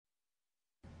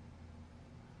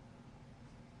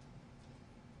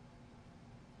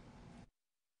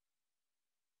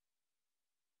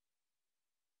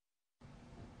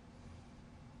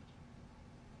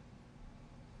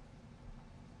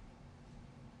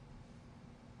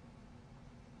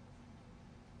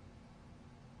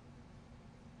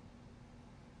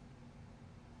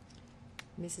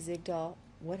Mrs. Igdal,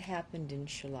 what happened in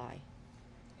Shalai?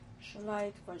 Shalai,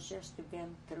 it was just we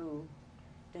went through.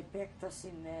 They packed us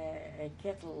in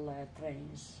cattle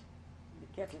trains,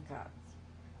 the cattle cars.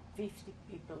 50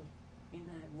 people in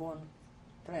one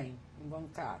train, in one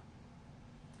car.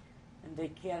 And they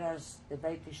carried us the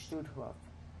way to Stutthof.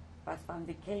 But when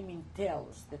we came in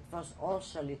Telz, that was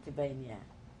also Lithuania.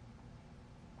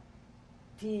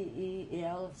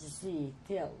 T-E-L-Z,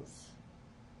 Telz.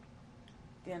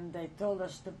 Then they told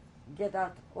us to get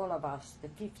out, all of us, the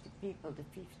 50 people, the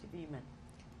 50 women.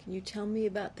 Can you tell me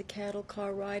about the cattle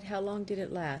car ride? How long did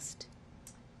it last?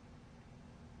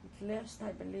 It lasted,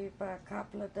 I believe, a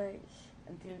couple of days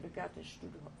until we got to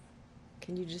Stutthof.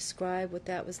 Can you describe what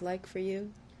that was like for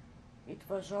you? It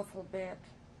was awful bad,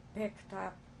 packed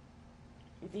up.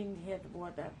 We didn't have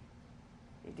water.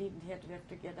 We didn't have where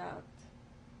to get out.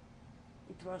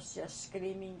 It was just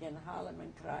screaming and hollering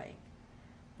and crying.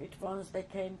 But once they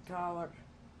came to our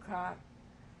car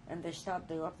and they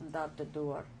opened up the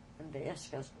door and they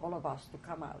asked us, all of us, to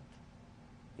come out.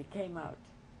 We came out.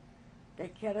 They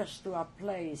carried us to a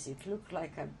place. It looked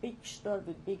like a big store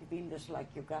with big windows like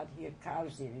you got here,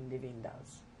 cars in the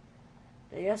windows.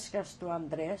 They asked us to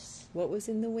undress. What was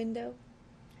in the window?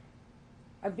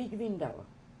 A big window.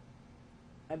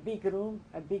 A big room,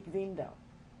 a big window.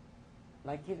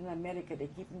 Like here in America, they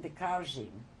keep the cars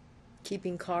in.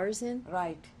 Keeping cars in?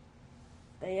 Right.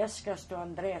 They asked us to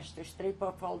undress, to strip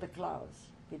off all the clothes.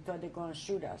 We thought they were going to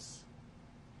shoot us.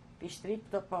 We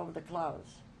stripped off all the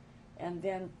clothes. And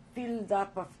then filled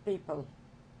up of people,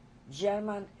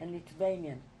 German and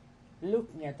Lithuanian,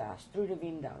 looking at us through the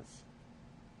windows.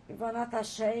 We were not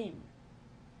ashamed.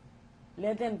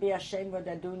 Let them be ashamed what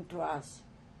they're doing to us.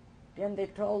 Then they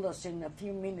told us in a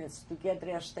few minutes to get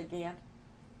dressed again.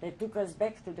 They took us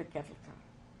back to the cattle car.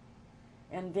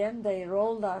 And then they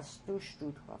rolled us to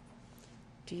Stutthof.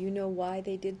 Do you know why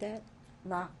they did that?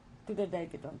 No, to the day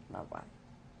we don't know why.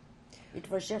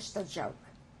 It was just a joke.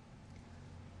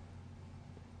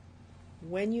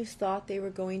 When you thought they were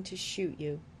going to shoot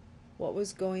you, what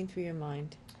was going through your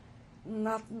mind?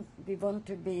 Nothing. We want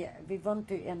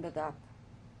to end it up.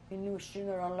 We knew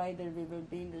sooner or later we will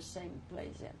be in the same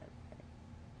place anyway.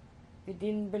 We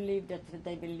didn't believe that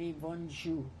they will leave one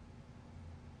Jew.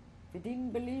 We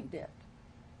didn't believe that.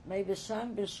 Maybe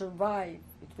some will survive.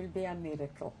 It will be a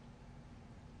miracle.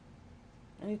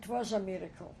 And it was a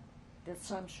miracle that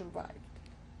some survived.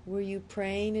 Were you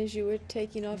praying as you were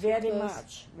taking off your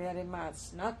clothes? Very much.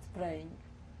 Not praying.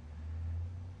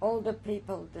 All the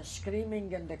people, the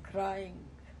screaming and the crying,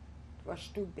 it was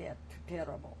too bad, too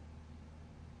terrible.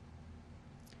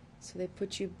 So they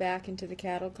put you back into the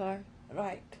cattle car?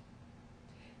 Right.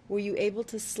 Were you able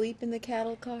to sleep in the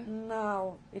cattle car?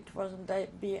 No, it wasn't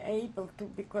be able to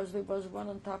because we was one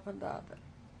on top of the other.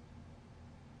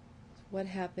 What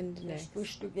happened next? Just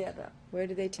pushed together. Where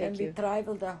did they take you? And we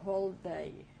traveled the whole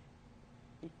day.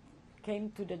 It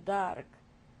came to the dark.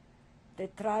 They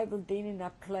traveled in a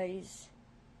place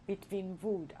between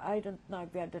wood. I don't know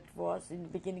where that was. In the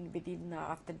beginning we didn't know.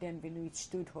 After then we knew it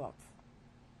Stutthof.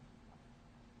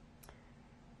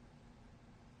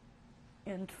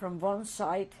 And from one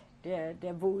side the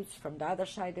woods, from the other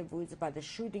side the woods, but the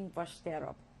shooting was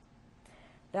terrible.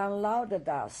 They unloaded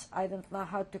us. I don't know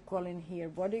how to call in here.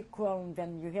 What do you call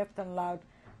when you have to unload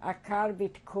a car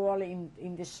with coal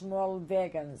in the small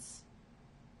wagons?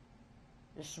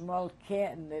 The small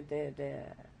the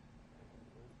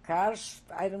cars,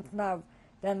 I don't know.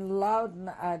 Then load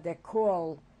the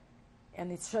coal,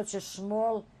 and it's such a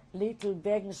small little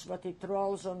wagons what it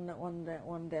rolls on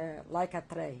the like a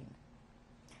train.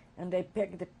 And they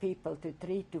packed the people to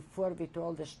 3 to 4 with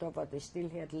all the stuff what they still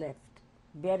had left.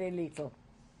 Very little.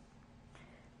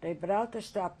 They brought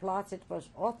us to a place. It was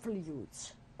awful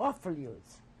huge, awful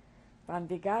huge. When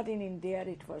we got in there,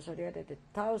 it was already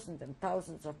thousands and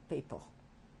thousands of people.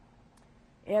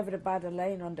 Everybody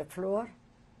laying on the floor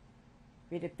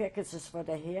with the packages for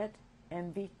the head,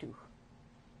 and we too.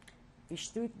 We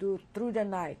stood through the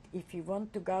night. If you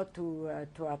want to go to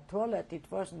a toilet, it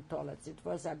wasn't toilets. It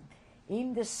was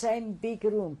in the same big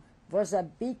room was a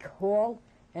big hall,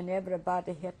 and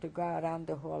everybody had to go around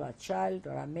the hall. A child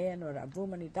or a man or a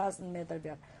woman, it doesn't matter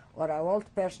where, or an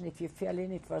old person. If you fell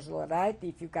in, it was all right.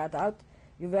 If you got out,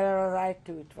 you were all right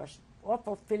too. It was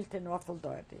awful filthy and awful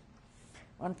dirty.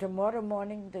 On tomorrow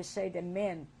morning, they say the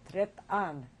men threat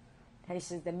on. He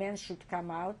says the men should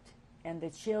come out, and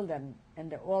the children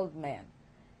and the old men.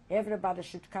 Everybody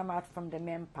should come out from the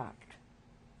men part.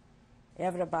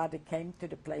 Everybody came to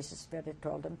the places where they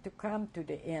told them to come, to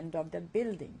the end of the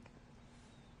building.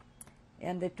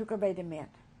 And they took away the men.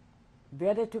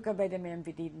 Where they took away the men,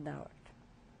 we didn't know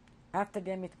it. After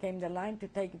them it came the line to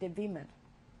take the women.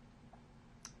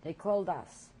 They called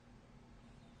us.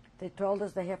 They told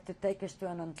us they have to take us to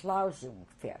an Entlausung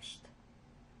first.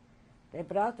 They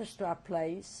brought us to a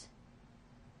place.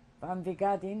 When we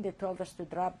got in, they told us to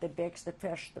drop the bags the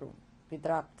first room. We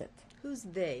dropped it. Who's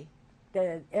they?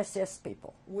 The SS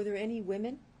people. Were there any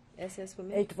women? SS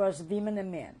women? It was women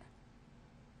and men.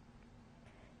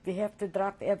 We have to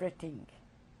drop everything.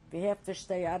 We have to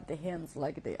stay at the hands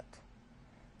like that.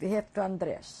 We have to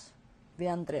undress. We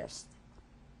undressed.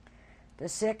 The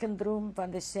second room,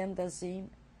 when they sent us in,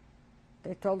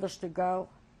 they told us to go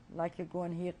like you're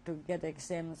going here to get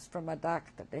exams from a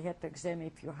doctor. They had to examine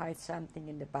if you hide something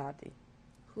in the body.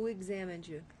 Who examined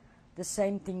you? The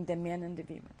same thing, the men and the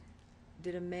women.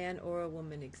 Did a man or a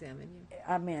woman examine you?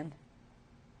 A man.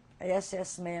 A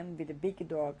SS man with the big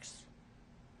dogs.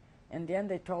 And then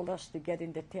they told us to get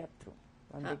in the third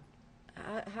room.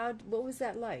 What was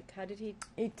that like? How did he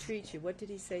treat you? What did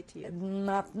he say to you?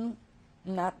 Nothing.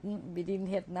 We didn't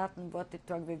have nothing what to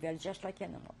talk. We were just like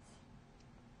animals.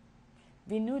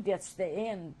 We knew that's the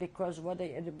end because what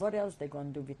else they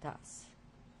going to do with us?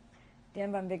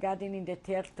 Then when we got in the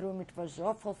third room, it was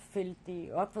awful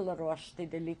filthy, awful rusty,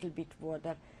 a little bit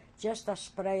water. Just a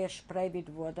spray with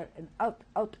water, and out.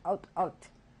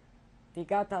 We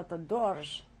got out the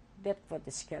doors. That's where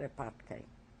the scary part came.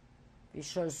 We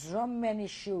saw so many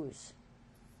shoes,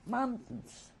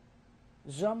 mountains,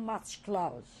 so much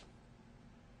clothes,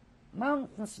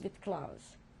 mountains with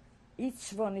clothes.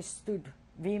 Each one stood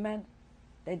women.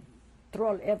 They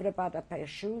throw everybody a pair of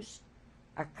shoes,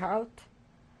 a coat,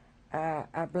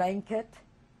 a blanket,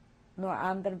 no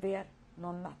underwear,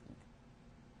 no nothing.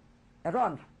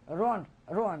 Run,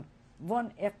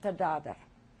 one after the other.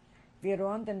 We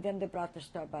ran, and then they brought us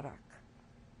to a barrack.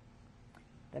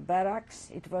 The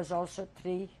barracks, it was also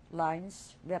 3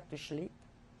 lines where to sleep,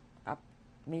 up,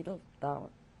 middle, down.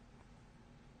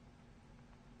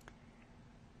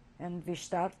 And we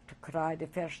start to cry. The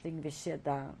first thing we sat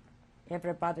down.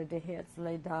 Everybody, the heads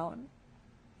lay down,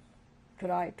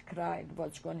 cried,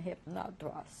 what's going to happen now to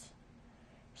us?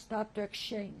 Start to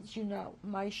exchange,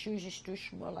 my shoes is too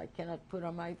small, I cannot put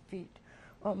on my feet,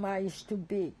 or mine is too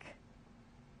big.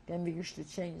 Then we used to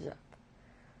change that.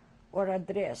 Or a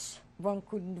dress, one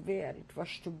couldn't wear, it was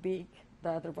too big, the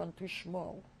other one too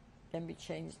small. Then we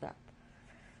changed that.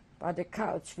 But the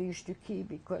couch we used to keep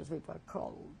because we were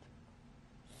cold.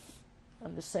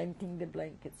 And the same thing, the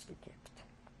blankets we kept.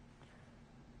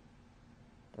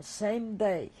 The same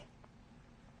day,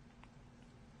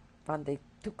 when they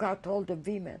took out all the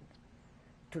women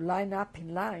to line up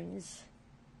in lines,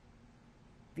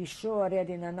 we saw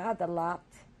already in another lot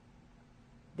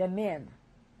the men,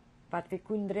 but we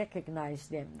couldn't recognize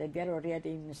them. They were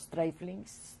already in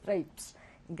stripes,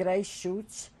 gray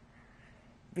suits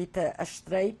with a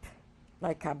stripe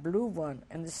like a blue one,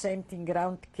 and the same thing,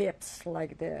 round caps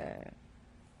like the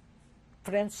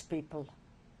French people,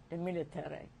 the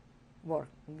military were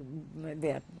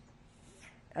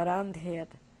around head.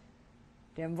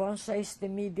 Then one says to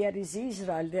me, there is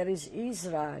Israel.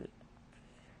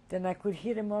 Then I could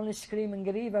hear him only screaming,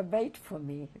 Riva, wait for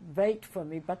me,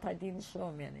 but I didn't saw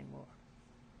him anymore.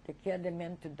 They carried the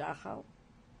men to Dachau.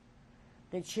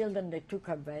 The children they took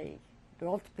away, the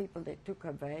old people they took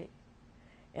away,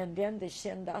 and then they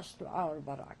sent us to our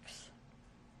barracks.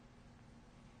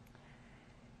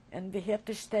 And we had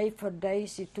to stay for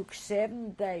days. It took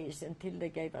 7 days until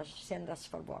they sent us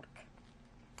for work.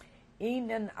 In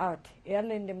and out,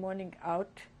 early in the morning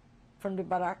out from the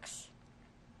barracks.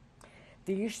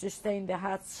 We used to stay in the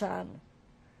hot sun,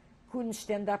 couldn't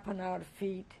stand up on our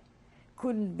feet,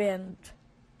 couldn't bend,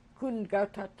 couldn't go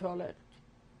to the toilet.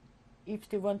 If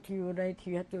they want to urinate,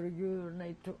 you had to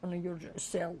urinate on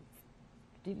yourself.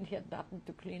 Didn't have nothing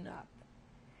to clean up.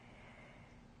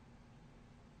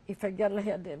 If a girl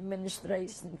had a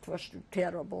menstruation, it was too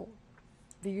terrible.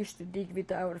 We used to dig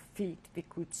with our feet. We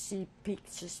could see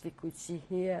pictures, we could see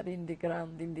hair in the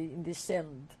ground, in the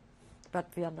sand, but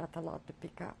we are not allowed to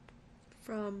pick up.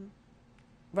 From?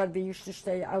 But we used to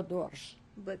stay outdoors.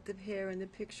 But the hair and the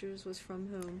pictures was from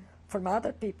whom? From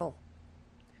other people.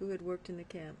 Who had worked in the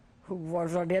camp? Who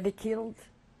was already killed.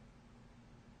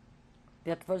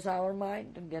 That was our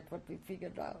mind, and that's what we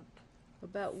figured out.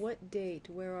 About what date?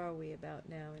 Where are we about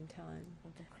now in time?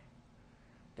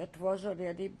 That was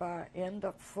already by end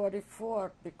of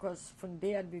 44, because from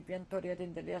there we went already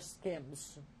in the rest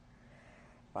camps.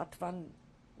 But when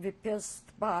we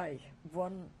passed by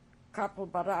one couple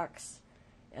barracks,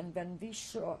 and when we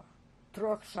saw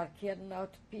trucks are carrying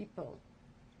out people,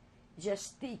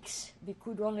 just sticks, we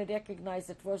could only recognize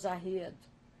it was a head,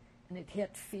 and it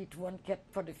had feet, one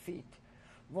kept for the feet.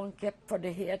 One kept for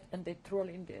the head, and they throw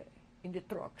in the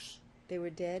trucks. They were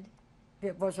dead?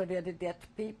 There was already dead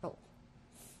people.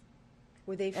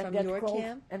 Were they from that your called,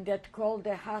 camp? And that called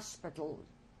the hospital.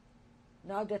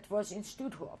 Now that was in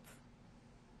Studhof.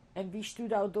 And we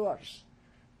stood outdoors.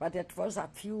 But it was a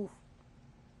few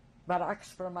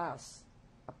barracks from us.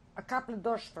 A couple of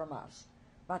doors from us.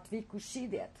 But we could see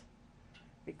that.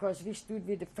 Because we stood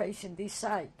with the face in this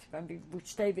side. When we would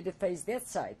stay with the face that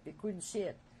side, we couldn't see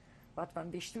it. But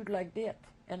when we stood like that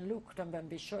and looked, and when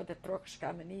we saw the trucks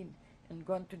coming in and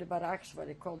gone to the barracks where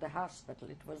they called the hospital,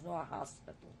 it was not a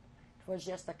hospital. It was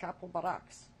just a couple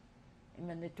barracks. And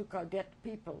when they took out dead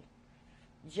people,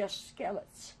 just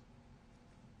skeletons.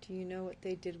 Do you know what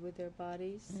they did with their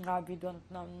bodies? No, we don't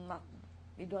know nothing.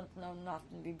 We don't know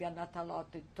nothing. We were not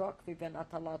allowed to talk. We were not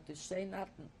allowed to say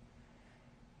nothing.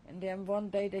 And then one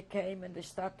day they came and they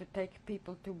started to take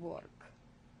people to work.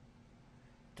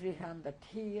 300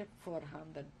 here,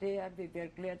 400 there. We were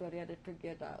glad already to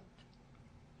get out.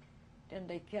 Then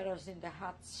they carried us in the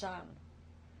hot sun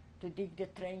to dig the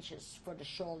trenches for the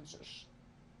soldiers.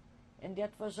 And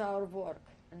that was our work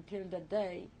until the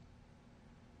day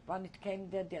when it came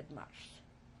the dead march.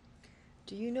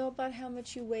 Do you know about how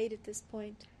much you weighed at this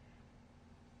point?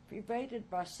 We weighed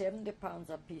about 70 pounds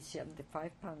a piece,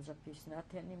 75 pounds a piece, not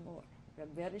anymore. We were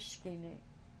very skinny,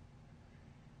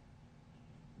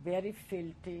 very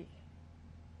filthy.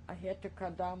 I had to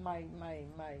cut down my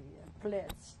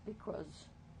plates because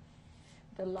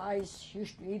the lice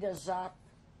used to eat us up.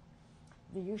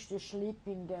 We used to sleep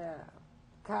in the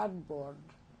cardboard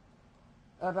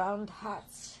around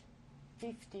huts,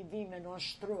 50 women on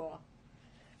straw,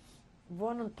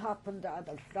 one on top of the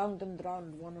other, round and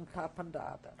round, one on top of the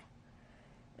other.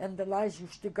 And the lice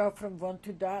used to go from one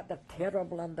to the other,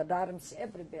 terrible, on the arms,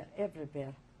 everywhere,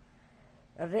 everywhere.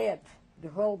 Red, the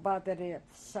whole body red.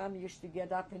 Some used to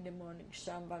get up in the morning,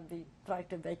 some when we tried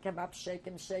to wake him up, shake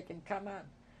him, come on.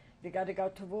 We got to go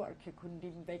to work. You couldn't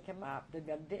even wake him up, they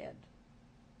were dead.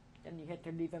 And you had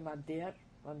to leave him out there.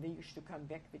 When we used to come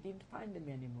back, we didn't find him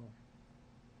anymore.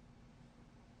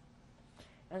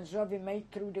 And so we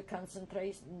made through the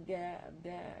concentration, the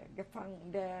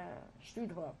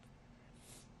Studhof.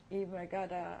 Even I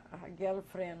got a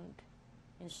girlfriend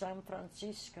in San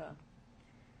Francisco.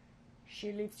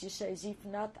 She lived, she says, if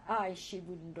not I, she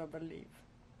wouldn't ever leave.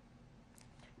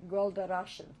 Golda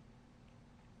Russian.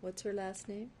 What's her last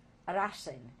name?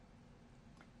 Rasin.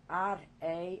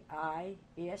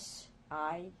 Raisin.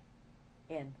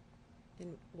 And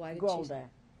why did Golda.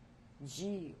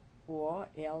 Golda.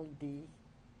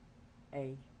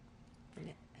 And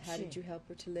how did you help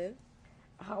her to live?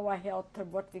 How I helped her,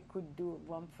 what we could do,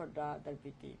 one for the other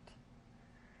we did.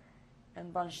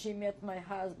 And when she met my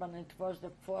husband, it was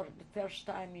the first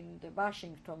time in the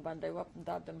Washington when they opened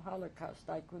up the Holocaust.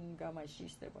 I couldn't go, my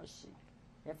sister was sick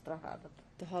after her.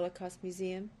 The Holocaust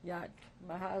Museum? Yeah,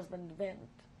 my husband went.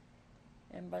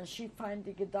 And when she found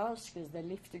the Igdalskis, they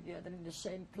lived together in the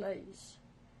same place.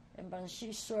 And when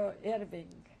she saw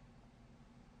Irving,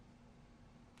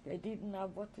 they didn't know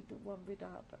what to do one with the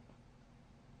other.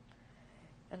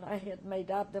 And I had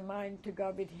made up the mind to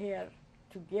go with her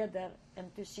together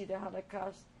and to see the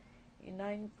Holocaust in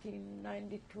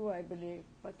 1992, I believe.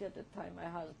 But at the time my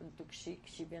husband took sick.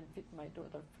 She went with my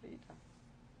daughter Frida.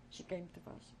 She came to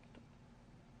Washington.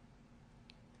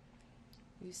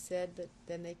 You said that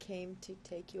then they came to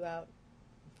take you out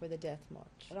for the death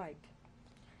march. Right.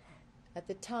 At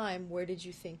the time, where did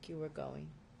you think you were going?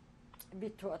 We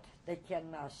thought they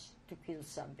carried us to kill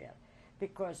somewhere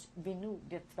because we knew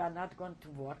that we were not going to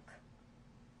work.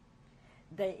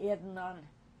 They added on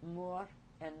more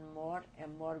and more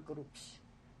and more groups.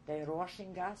 They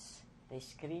rushing us, they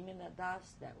screaming at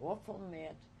us, they're awful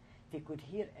mad. We could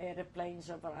hear airplanes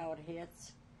over our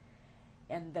heads.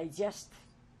 And they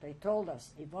told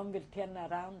us, if one will turn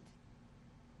around,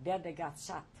 there they got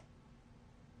shot.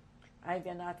 I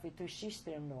went out with two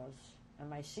sister-in-laws and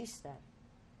my sister.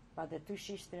 But the two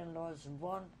sister-in-laws,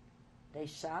 one they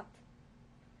shot,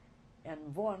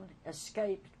 and one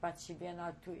escaped, but she went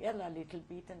out to Ella a little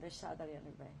bit, and they shot her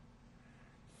anyway.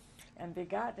 And we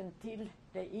got until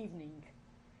the evening.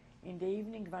 In the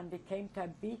evening, when we came to a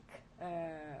big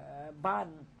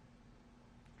barn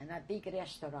and a big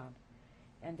restaurant,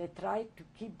 and they tried to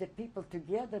keep the people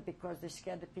together because they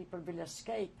scared the people will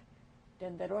escape,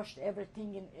 then they rushed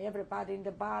everybody in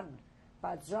the barn.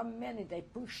 But so many they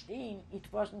pushed in,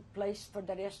 it wasn't place for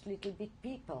the rest little bit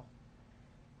people.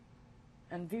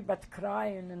 And we but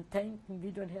crying and thinking we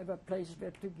don't have a place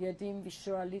where to get in. We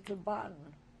saw a little barn.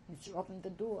 It's opened the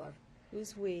door.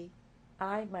 Who's we?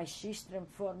 I, my sister, and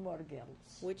 4 more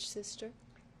girls. Which sister?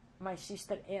 my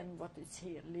sister Ann, what is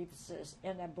here, lives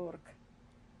in a Burg,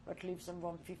 but lives on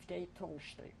 158 Toll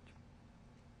Street.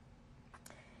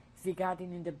 We got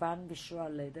in the barn, we saw a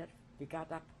ladder, we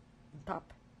got up on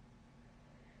top.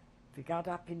 We got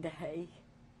up in the hay,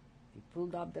 we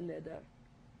pulled up the ladder,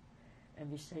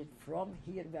 and we said, from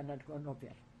here we're not going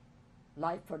nowhere.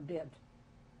 Life or dead.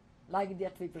 Like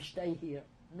that we will stay here.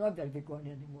 Nowhere we going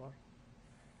anymore.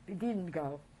 We didn't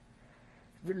go.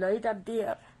 We laid up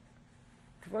there.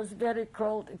 It was very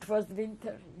cold. It was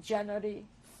winter, January.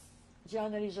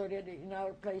 January is already in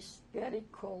our place very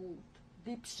cold,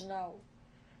 deep snow.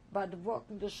 But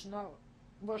walking the snow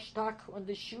was stuck on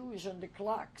the shoes, on the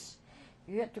clocks.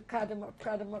 You had to cut them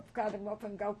up,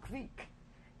 and go quick.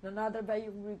 Another way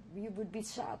you would be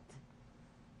sad.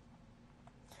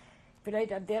 We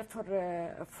laid up there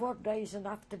for 4 days, and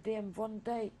after them, one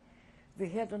day, we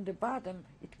had on the bottom,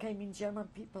 it came in German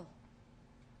people.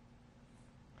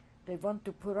 They want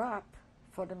to put up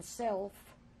for themselves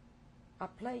a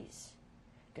place.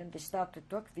 Then they start to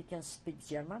talk, we can speak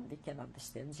German, we can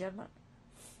understand German.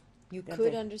 You Then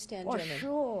could they- understand Oh, German.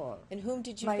 sure. And whom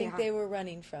did you My think hu- they were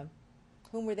running from?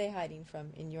 Whom were they hiding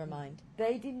from in your mind?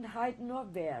 They didn't hide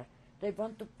nowhere. They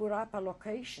want to put up a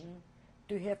location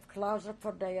to have closet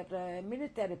for their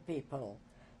military people.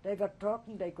 They were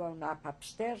talking, they're going up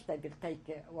upstairs, they will take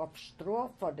up straw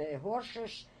for the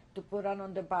horses to put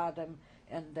on the bottom,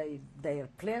 and their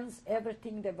plans,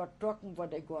 everything, they were talking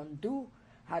what they're going to do,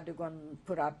 how they're going to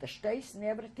put up the stage and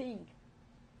everything.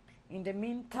 In the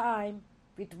meantime,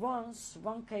 with one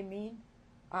came in,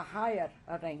 a higher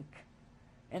rank,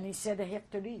 and he said they have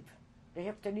to leave. They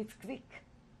have to leave quick.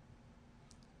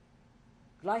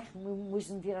 Gleich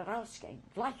müssen wir rausgehen,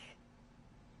 gleich.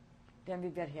 Then we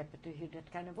were happy to hear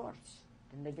that kind of words.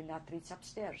 Then they will not reach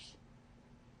upstairs.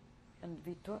 And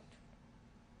we thought,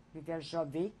 we were so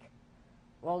weak.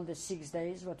 All the 6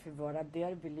 days what we were up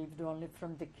there, we lived only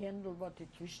from the candle, what it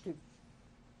used to,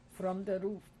 from the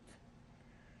roof.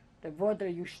 The water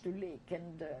used to leak,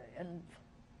 and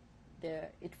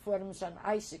it forms an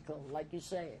icicle, like you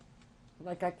say,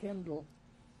 like a candle.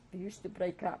 We used to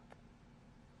break up.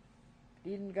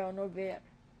 Didn't go nowhere.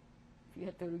 You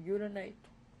had to urinate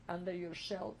under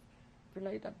yourself. We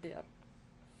laid up there.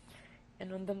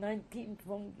 And on the 19th,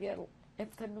 one girl,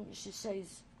 afternoon, she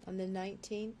says, On the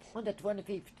 19th on the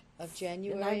 25th, of the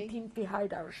January 19th, we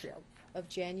hide ourselves. of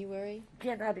January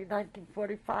January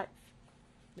 1945.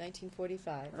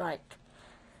 1945. Right.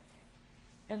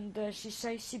 And she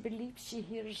says she believes she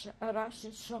hears a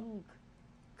Russian song,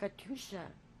 Katyusha.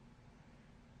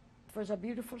 It was a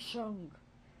beautiful song.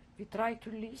 We tried to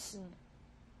listen,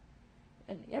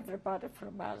 and everybody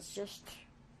from us just,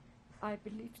 I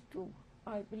believe too,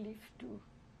 I believe too.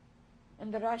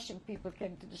 And the Russian people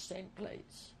came to the same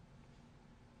place.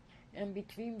 And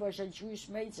between was a Jewish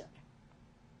major.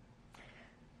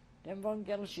 Then one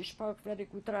girl, she spoke very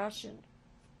good Russian.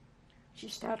 She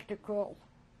started to call.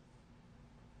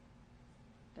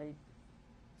 They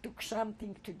took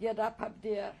something to get up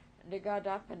there, and they got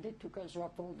up and they took us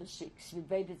up all the 6. We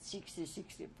waited 60,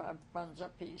 65 pounds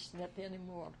apiece, not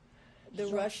anymore. The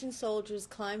So- Russian soldiers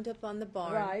climbed up on the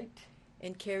barn Right.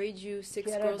 and carried you 6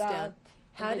 Carried girls down. out,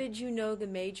 How and they- did you know the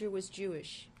major was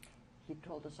Jewish? He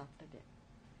told us after that.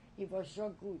 He was so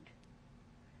good.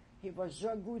 He was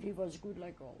so good, he was good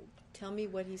like gold. Tell me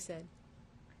what he said.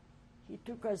 He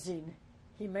took us in.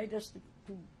 He made us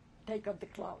to take off the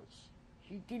clothes.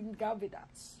 He didn't go with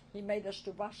us. He made us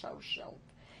to wash ourselves.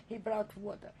 He brought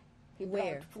water. He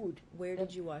Where? brought food. Where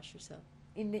did you wash yourself?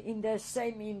 In that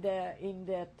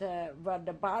where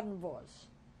the barn was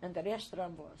and the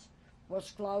restaurant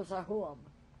was close a home.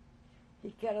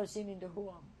 He carried us in the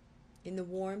home. In the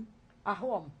warm A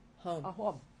home. home. A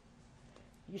home.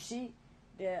 You see,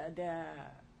 the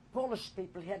Polish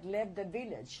people had left the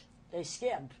village. They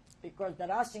scared because the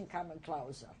Russian coming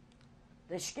closer.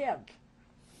 They scared.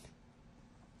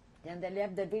 Then they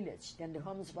left the village. Then the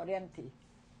homes were empty.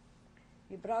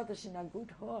 He brought us in a good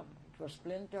home. It was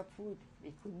plenty of food.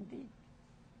 We couldn't eat.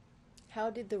 How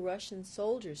did the Russian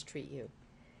soldiers treat you?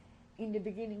 In the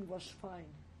beginning was fine.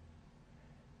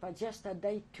 But just a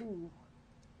day two,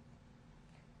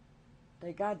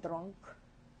 they got drunk.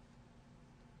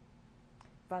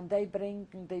 When they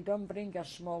don't bring a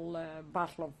small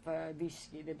bottle of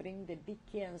whiskey. They bring the big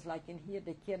cans, like in here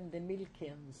they carry the milk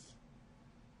cans.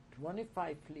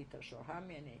 25 liters or how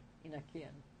many in a can.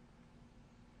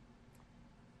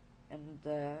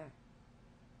 And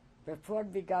before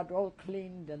we got all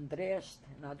cleaned and dressed,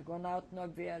 not gone out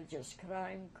nowhere, just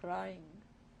crying.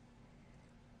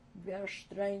 We are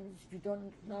strange, we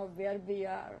don't know where we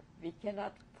are, we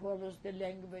cannot follow the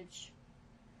language.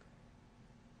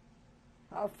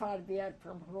 how far we are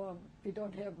from home. We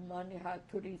don't have money how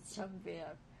to reach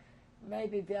somewhere.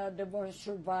 Maybe we are the one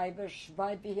survivors.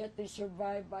 Why we had to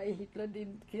survive? Why Hitler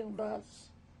didn't kill us?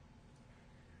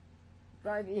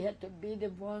 Why we had to be the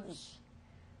ones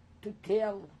to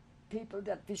tell people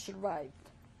that we survived?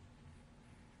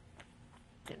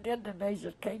 And then the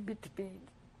major came between,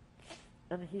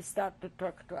 and he started to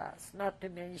talk to us, not to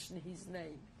mention his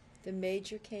name. The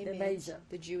major came The in. major.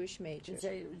 The Jewish major.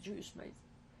 The Jewish major.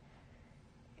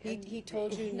 He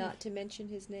told you not to mention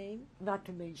his name? Not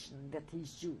to mention that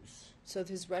he's Jews. So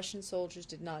his Russian soldiers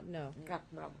did not know. Not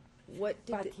now. What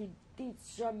did But the- he did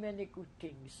so many good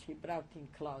things. He brought in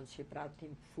clothes, he brought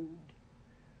in food.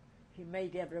 He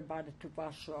made everybody to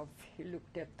wash off. He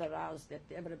looked after us that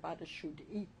everybody should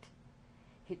eat.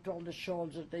 He told the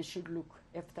soldiers they should look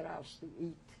after us to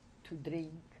eat, to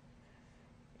drink.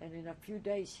 And in a few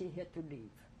days he had to leave.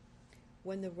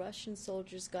 when the Russian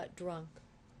soldiers got drunk,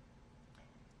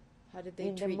 how did they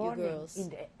In the treat morning, you girls?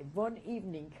 one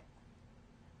evening,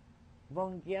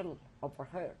 one girl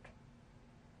overheard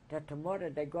that tomorrow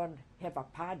they're going to have a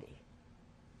party.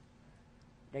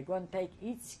 They're going to take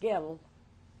each girl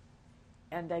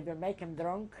and they will make them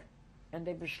drunk and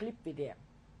they will sleep with them.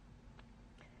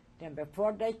 Then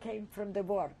before they came from the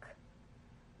work,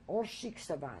 all 6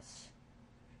 of us,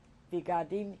 we got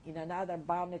in another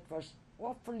barn. It was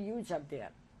awful huge up there.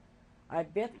 I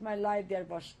bet my life there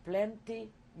was plenty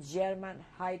German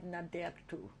hiding up there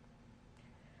too.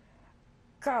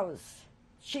 Cows,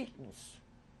 chickens,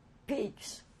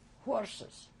 pigs,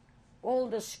 horses, all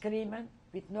the screaming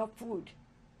with no food.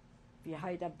 We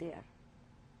hide up there.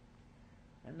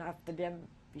 And after them,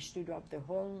 we stood up the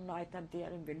whole night up there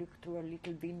and we looked through our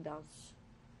little windows.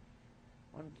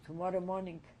 On tomorrow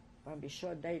morning, when we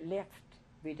saw they left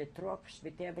with the trucks,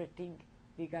 with everything,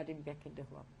 we got him back in the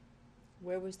home.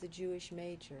 Where was the Jewish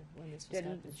major when this was The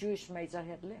happening? Jewish major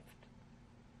had left.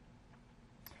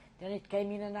 Then it came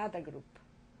in another group,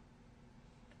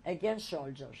 again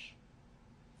soldiers.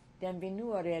 Then we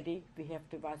knew already we have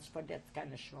to watch for that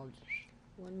kind of soldiers.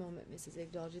 One moment, Mrs.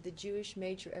 Igdal. Did the Jewish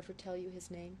major ever tell you his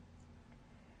name?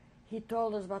 He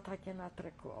told us, but I cannot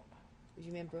recall. Do you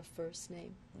remember a first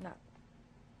name? No.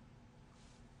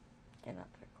 Cannot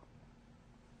recall.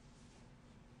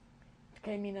 It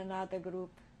came in another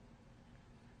group.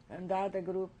 And the other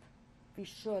group, we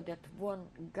saw that one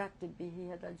got to be, he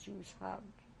had a Jewish heart.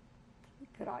 He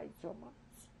cried so much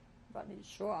when he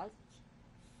saw us.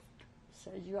 He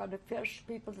says, you are the first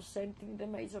people, the same thing the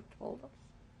major told us.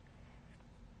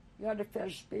 You are the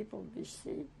first people we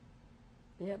see.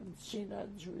 We haven't seen a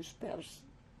Jewish person.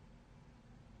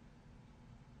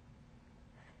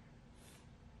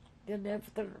 Then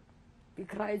after we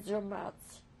cried so much,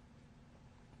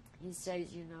 he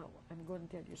says, you know, I'm going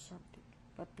to tell you something,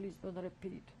 but please don't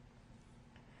repeat.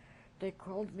 They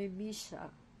called me Misha,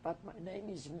 but my name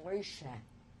is Moshe.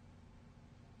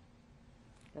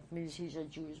 That means he's a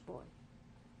Jewish boy,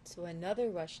 So another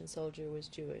Russian soldier was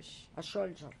Jewish. a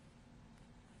soldier.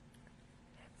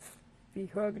 We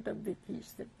hugged them, we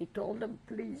kissed them. We told them,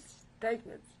 please take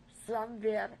us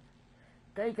somewhere,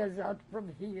 take us out from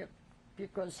here,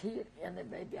 because here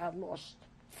anyway we are lost.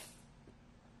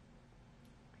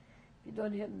 We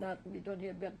don't have nothing, we don't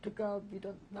have where to go, we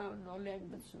don't know no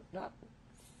language, nothing.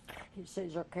 He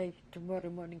says, okay, tomorrow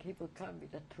morning he will come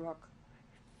with a truck.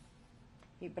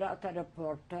 He brought a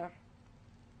reporter.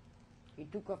 He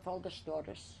took off all the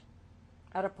stores.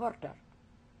 A reporter.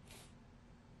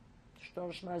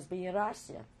 Stores must be in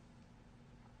Russia.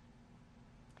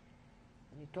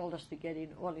 And he told us to get in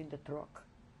all in the truck.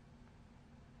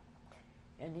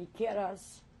 And he carried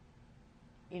us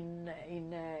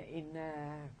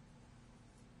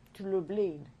to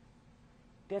Lublin.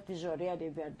 That is already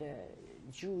where the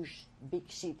Jewish big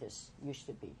cities used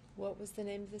to be. What was the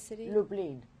name of the city?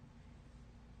 Lublin.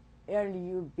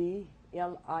 Lublin.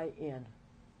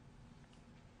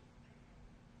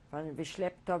 When we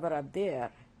slept over up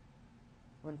there,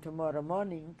 when tomorrow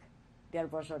morning, there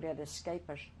was already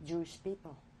escapers, Jewish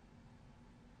people.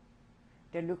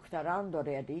 They looked around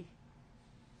already,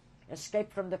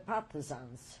 escaped from the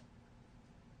partisans.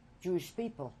 Jewish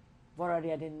people were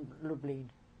already in Lublin.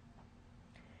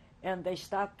 And they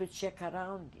start to check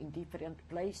around in different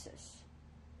places.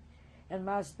 And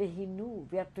must be he knew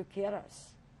where to carry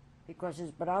us, because he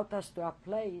brought us to a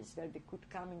place where we could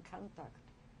come in contact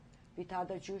with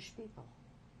other Jewish people.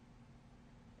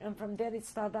 And from there it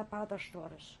started up other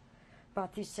stories.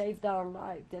 But he saved our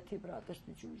life that he brought us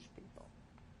to Jewish people.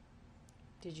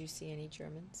 Did you see any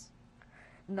Germans?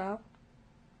 No.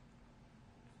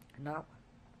 No.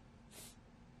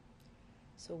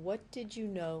 So what did you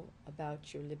know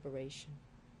about your liberation?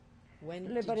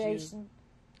 When Liberation,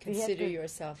 Consider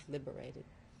yourself liberated.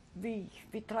 We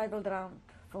traveled around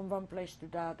from one place to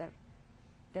the other.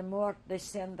 The more they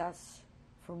send us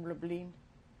from Lublin,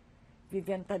 we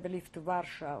went, I believe, to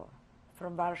Warsaw.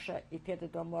 From Warsaw, it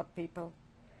had one more people.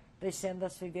 They sent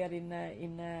us, we were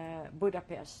in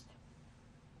Budapest.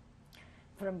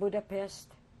 From Budapest,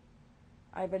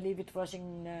 I believe it was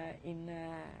in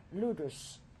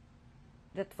Ludus.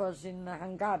 That was in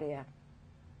Hungary.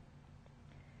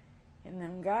 In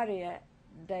Hungary,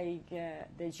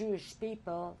 the Jewish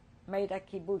people made a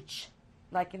kibbutz,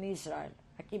 like in Israel,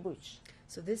 a kibbutz.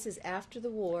 So this is after the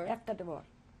war. After the war.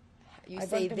 You I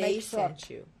say want to they make sent short.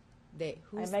 you. They.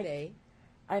 Who's they?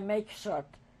 I make short.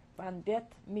 When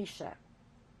that Misha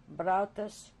brought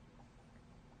us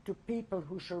to people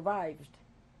who survived,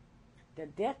 the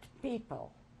dead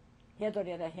people had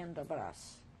already a hand over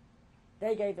us.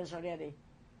 They gave us already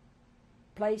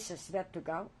places where to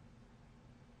go,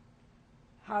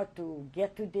 how to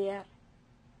get to there.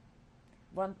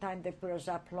 One time they put us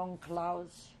up long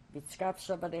clouds with scarves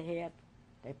over the head.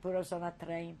 They put us on a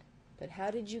train. But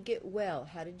how did you get well?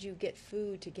 How did you get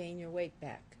food to gain your weight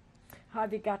back? How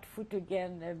we got food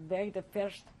again back the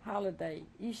first holiday,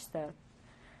 Easter,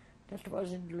 that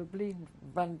was in Lublin,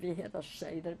 when we had a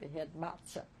Seder, we had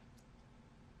matzah.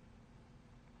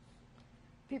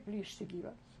 People used to give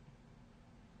us.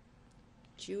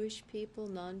 Jewish people,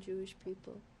 non-Jewish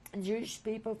people? Jewish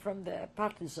people from the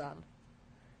partisan.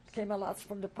 It came a lot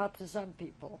from the partisan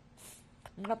people,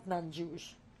 not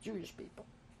non-Jewish, Jewish people.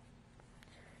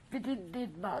 We didn't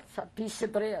need much, a piece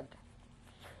of bread.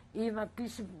 Even a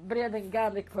piece of bread and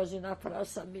garlic was enough for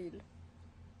us a meal.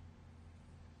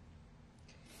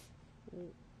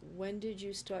 When did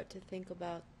you start to think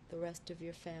about the rest of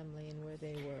your family and where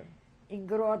they were? In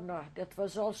Grodno, that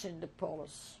was also in the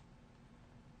Polish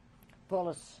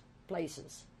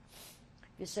places.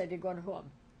 We said, we're going home.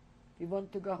 We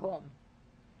want to go home.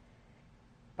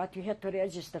 But you had to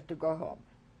register to go home.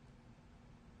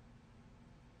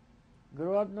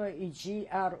 Grodno is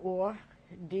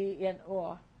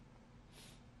Grodno.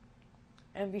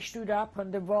 And we stood up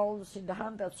on the walls in the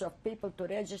hundreds of people to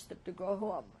register to go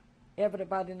home.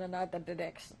 Everybody in another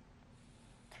direction.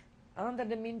 Under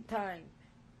the meantime,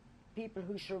 people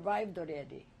who survived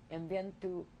already and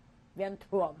went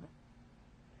home,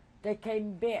 they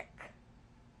came back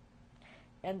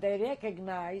and they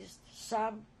recognized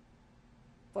some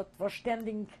what were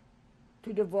standing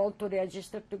to the wall to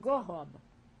register to go home.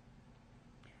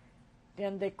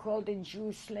 Then they called in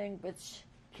Jewish language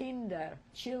Kinder,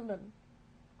 children.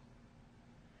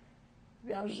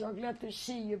 We are so glad to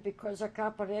see you because a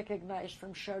couple recognized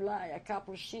from Sharlai, a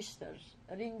couple sisters,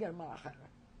 Ringermacher.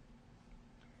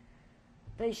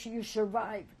 They say you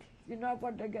survived. You know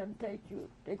what they're going to take you?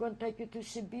 They're going to take you to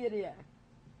Siberia.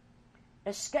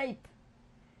 Escape.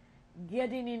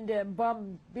 Getting in the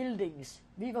bomb buildings.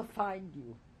 We will find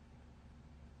you.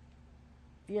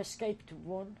 We escaped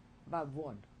one by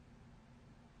one.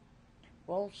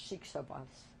 All 6 of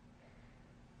us.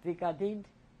 We got in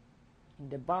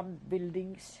the bomb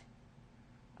buildings.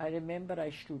 I remember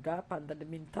I stood up, and in the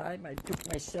meantime I took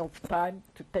myself time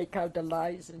to take out the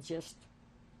lies and just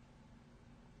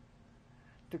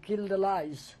to kill the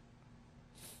lies.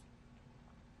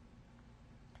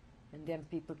 And then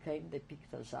people came, they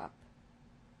picked us up.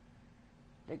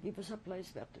 They give us a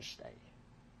place where to stay.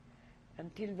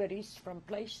 Until we reached from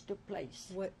place to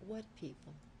place. What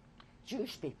people?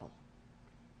 Jewish people.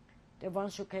 The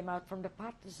ones who came out from the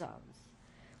partisans.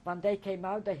 When they came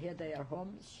out, they had their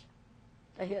homes.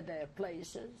 They had their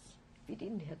places. We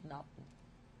didn't have nothing.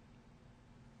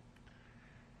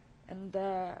 And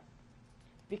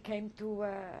we came to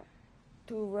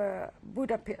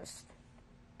Budapest.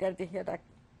 There we had a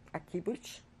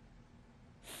kibbutz.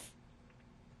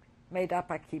 Made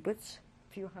up a kibbutz,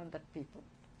 few hundred people.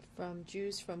 From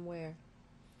Jews from where?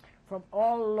 From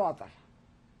all over.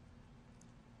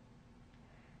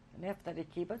 And after the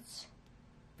kibbutz,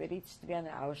 we reached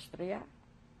Vienna, Austria.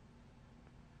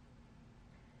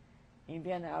 In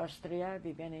Vienna, Austria,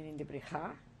 we went in the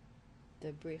Bricha.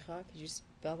 The Bricha, could you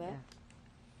spell that?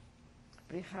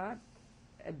 Yeah. Bricha,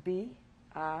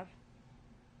 B-R-E,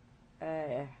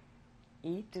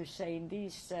 to say in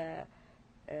this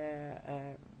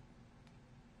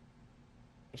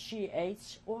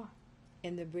C-H-O.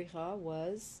 And the Bricha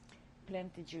was?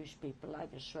 Plenty Jewish people. I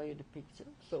will show you the pictures.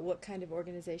 But what kind of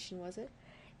organization was it?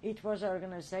 It was an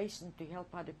organization to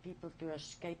help other people to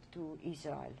escape to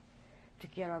Israel, to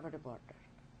get over the border.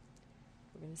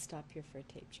 We're going to stop here for a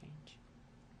tape change.